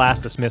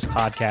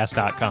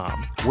info@classdismissedpodcast.com.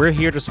 We're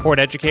here to support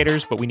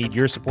educators, but we need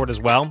your support as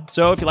well.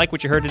 So if you like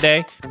what you heard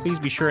today, please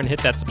be sure and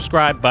hit that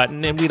subscribe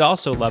button, and we'd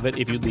also love it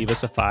if you'd leave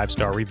us a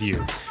 5-star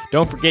review.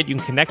 Don't forget you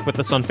can connect with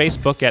us on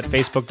Facebook at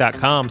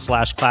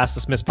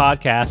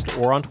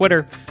facebook.com/classdismissedpodcast or on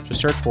Twitter.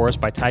 Just search for us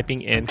by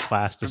typing in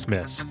Class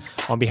Dismiss.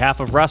 On behalf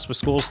of Russ with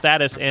School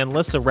Status and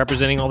Lissa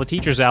representing all the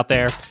teachers out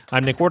there,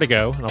 I'm Nick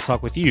Ortego, and I'll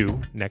talk with you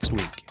next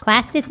week.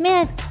 Class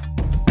dismissed.